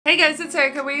Hey guys, it's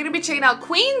Erika. We're going to be checking out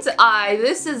Queen's Eye.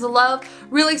 This is Love.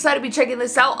 Really excited to be checking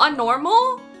this out.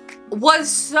 Unnormal was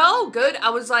so good. I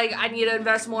was like, I need to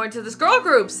invest more into this girl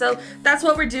group. So that's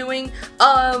what we're doing.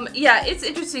 Yeah, it's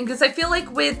interesting because I feel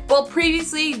like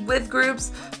previously with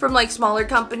groups from like smaller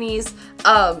companies,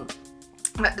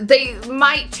 they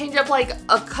might change up like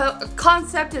a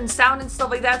concept and sound and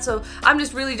stuff like that, so I'm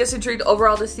just intrigued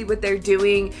overall to see what they're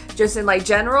doing just in like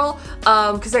general,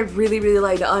 because I really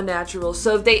like the Unnatural.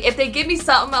 So if they give me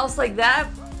something else like that,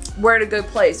 we're in a good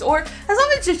place. Or as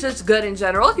long as it's just good in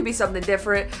general, it could be something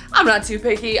different. I'm not too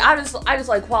picky. I just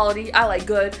like quality. I like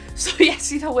good. So yes,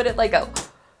 you know what it like go.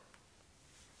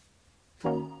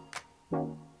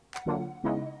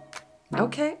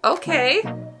 Okay.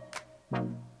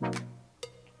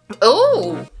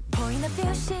 Oh!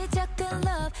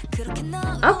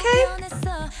 Okay.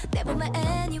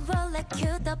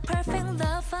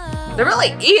 They're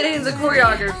really eating the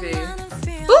choreography.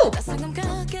 Ooh!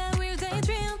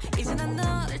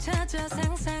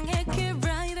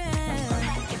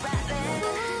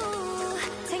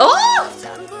 Oh!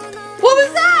 What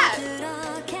was that?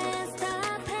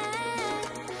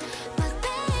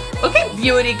 Okay,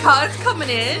 beauty cuts coming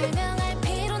in.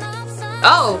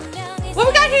 Oh! What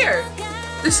we got here?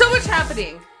 There's so much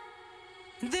happening.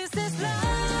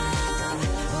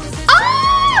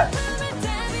 Ah!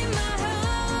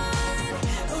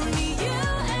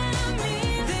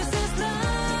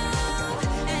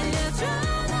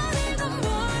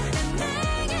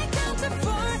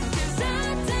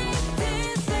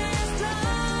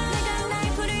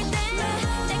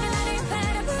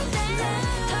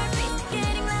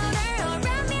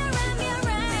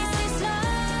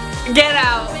 Get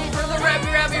out for the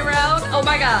wrap me around. Oh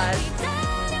my god.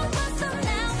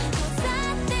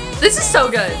 This is so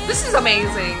good. This is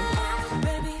amazing.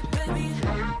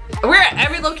 We're at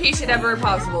every location ever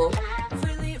possible.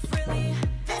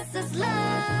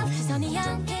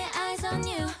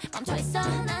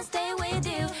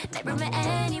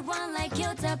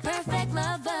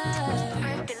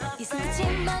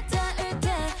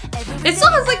 It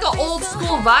still has like an old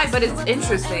school vibe, but it's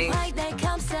interesting.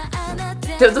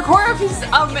 The choreography's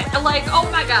like, oh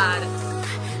my god.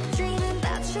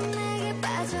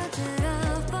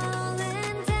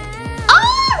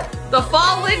 Ah! The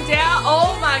falling down,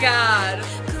 oh my god.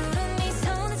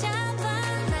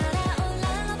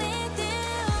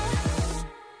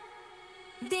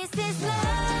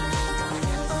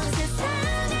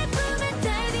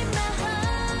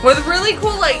 With really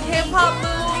cool like hip hop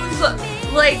moves,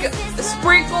 like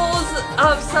sprinkles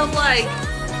of some like.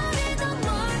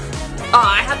 Oh,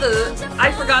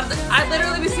 I forgot I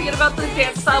literally was thinking about the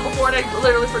dance style before and I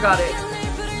literally forgot it.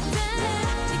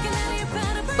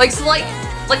 Like, so like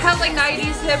kind of like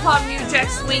 90s hip-hop, New Jack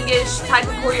swingish type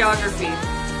of choreography.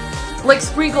 Like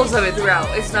sprinkles of it throughout.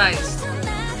 It's nice.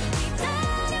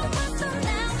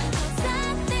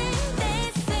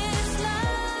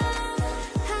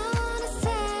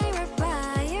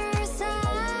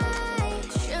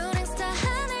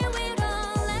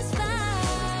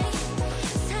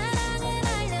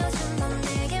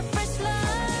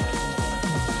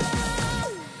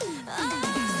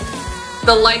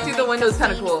 The light through the window is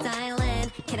kind of cool.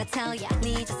 But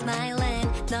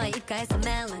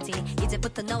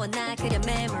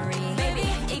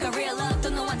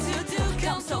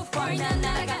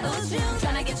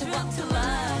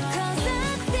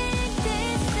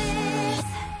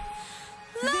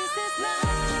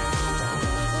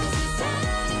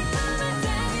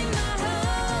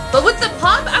with the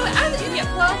pop,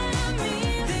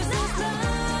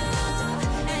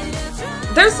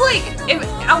 there's like, if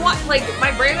I want, like,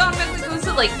 my brain automatically goes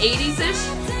to like 80s-ish,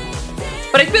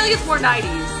 but I feel like it's more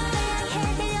 90s.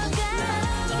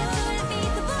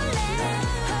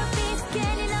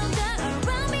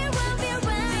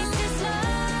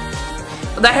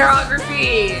 The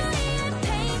choreography.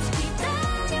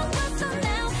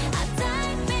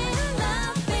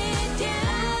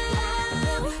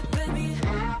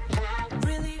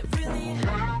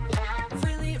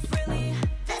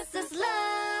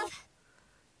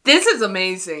 This is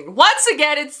amazing. Once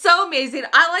again, it's so amazing.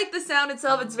 I like the sound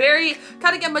itself. It's very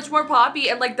kind of get much more poppy,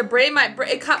 and like the brain, my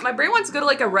brain wants to go to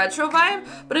like a retro vibe,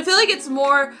 but I feel like it's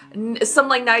more some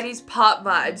like 90s pop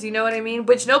vibes. You know what I mean?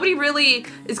 Which nobody really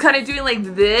is kind of doing like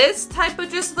this type of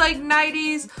just like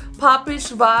 90s popish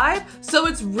vibe. So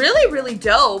it's really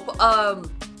dope.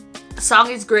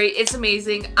 Song is great. It's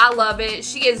amazing. I love it.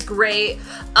 She is great.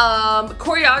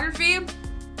 Choreography,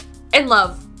 in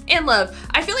love.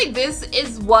 I feel like this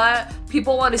is what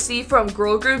people want to see from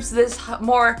girl groups. This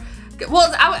more,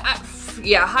 well,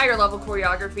 yeah, higher level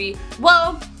choreography.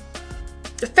 Well,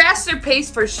 faster pace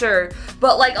for sure,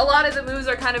 but like a lot of the moves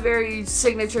are kind of very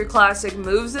signature classic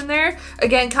moves in there.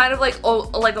 Again, kind of like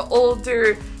an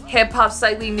older hip-hop,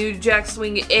 slightly new jack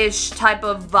swing-ish type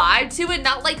of vibe to it.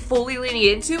 Not like fully leaning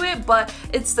into it, but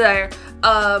it's there.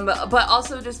 But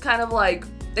also just kind of like,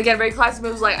 again, very classic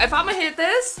moves. Like, if I'm gonna hit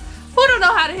this, who don't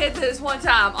know how to hit this one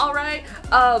time? All right.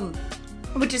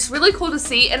 Which is really cool to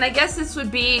see, and I guess this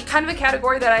would be kind of a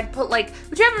category that I'd put like,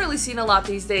 which you haven't really seen a lot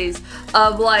these days,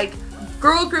 of like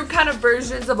girl group kind of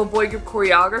versions of a boy group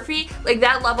choreography. Like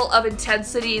that level of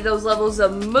intensity, those levels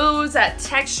of moves, that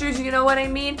textures, you know what I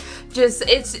mean? Just,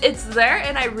 it's there,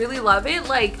 and I really love it.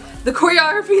 Like, the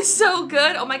choreography is so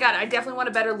good. Oh my god, I definitely want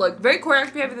a better look. Very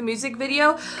choreography heavy the music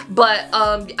video, but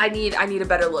I need a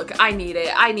better look. I need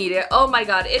it. Oh my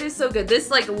god, it is so good. This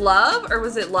like Love, or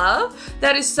was it Love?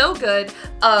 That is so good.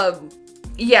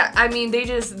 Yeah, I mean,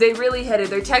 they really hit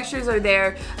it. Their textures are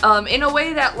there in a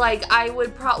way that like I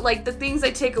would like the things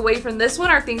I take away from this one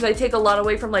are things I take a lot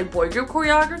away from like boy group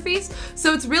choreographies.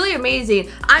 So it's really amazing.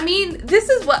 I mean, this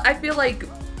is what I feel like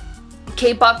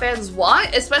K-pop fans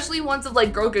want, especially ones of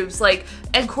like girl groups, like,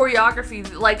 and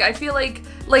choreography. Like, I feel like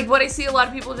what I see a lot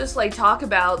of people just like talk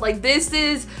about, like, this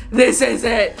is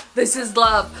it, this is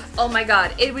Love. Oh my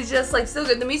god, it was just like so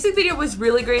good. The music video was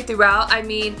really great throughout. I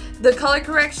mean, the color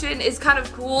correction is kind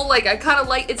of cool. Like, I kind of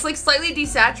like, it's like slightly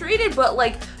desaturated, but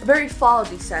like very fall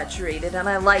desaturated, and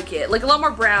I like it. Like a lot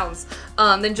more browns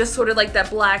than just sort of like that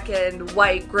black and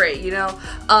white gray, you know?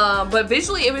 But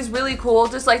visually it was really cool.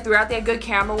 Just like throughout, they had good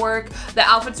camera work. The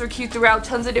outfits were cute throughout.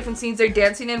 Tons of different scenes they're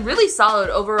dancing in. Really solid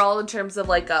overall in terms of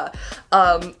like a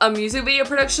music video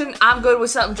production. I'm good with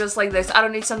something just like this. I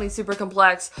don't need something super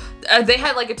complex. They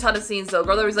had like a ton of scenes though.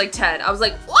 Girl, there was like 10. I was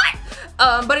like, what?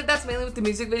 But if that's mainly what the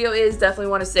music video is, definitely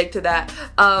want to stick to that.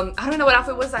 I don't know what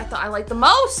outfit was I thought I liked the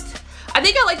most. I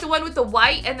think I like the one with the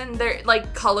white and then their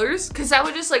like colors, because that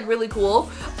was just like really cool.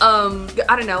 I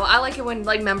don't know, I like it when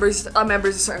like members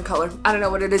a certain color. I don't know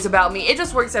what it is about me, it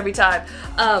just works every time.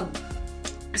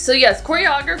 So yes,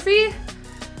 choreography,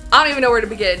 I don't even know where to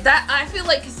begin. That I feel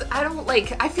like,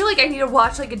 I feel like I need to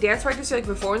watch like a dance practice or like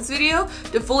performance video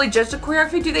to fully judge the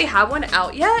choreography. Do they have one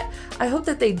out yet? I hope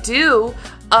that they do.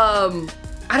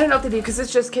 I don't know if they do because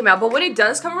this just came out, but when it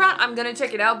does come around, I'm gonna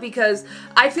check it out, because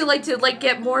I feel like to like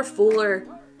get more fuller,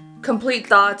 complete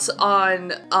thoughts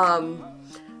on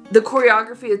the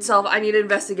choreography itself, I need to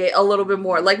investigate a little bit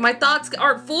more. Like, my thoughts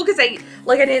aren't full because I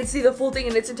didn't see the full thing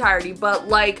in its entirety, but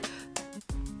like,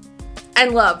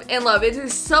 and love, it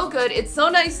is so good. It's so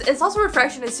nice. It's also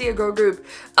refreshing to see a girl group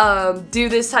do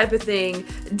this type of thing,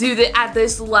 at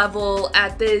this level,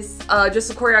 at this just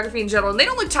the choreography in general. And they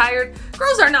don't look tired.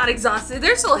 Girls are not exhausted.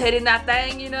 They're still hitting that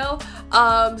thing, you know.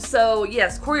 So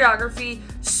yes, choreography,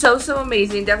 so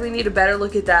amazing. Definitely need a better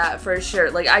look at that for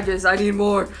sure. Like, I need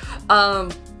more.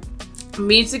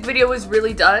 Music video was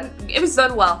really done. It was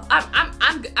done well.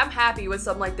 I'm happy with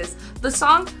something like this. The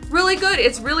song, really good.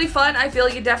 It's really fun. I feel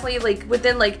like it definitely, like,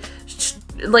 within like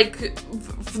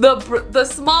the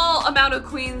small amount of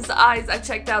Queen's eyes I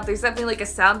checked out, there's definitely like a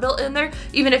sound built in there.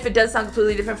 Even if it does sound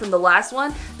completely different from the last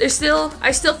one, I still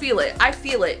feel it. I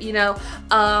feel it, you know.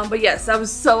 But yes, that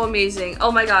was so amazing.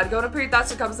 Oh my god, go to put your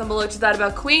thoughts in the comments down below to that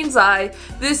about Queen's Eye.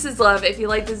 This is Love. If you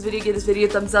like this video, give this video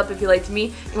a thumbs up. If you liked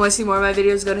me and want to see more of my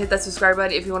videos, go and hit that subscribe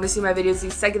button. If you want to see my videos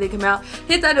the second they come out,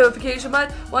 hit that notification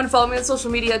button. Want to follow me on social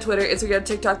media, Twitter, Instagram,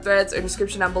 TikTok, Threads, or in the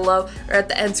description down below or at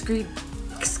the end screen.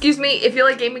 Excuse me, if you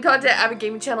like gaming content, I have a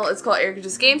gaming channel. It's called Erika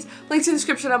Just Games. Links in the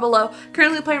description down below.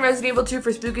 Currently playing Resident Evil 2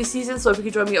 for spooky season, so if you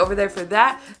could join me over there for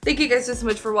that. Thank you guys so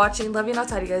much for watching. Love you, and I'll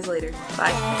talk to you guys later.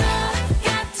 Bye.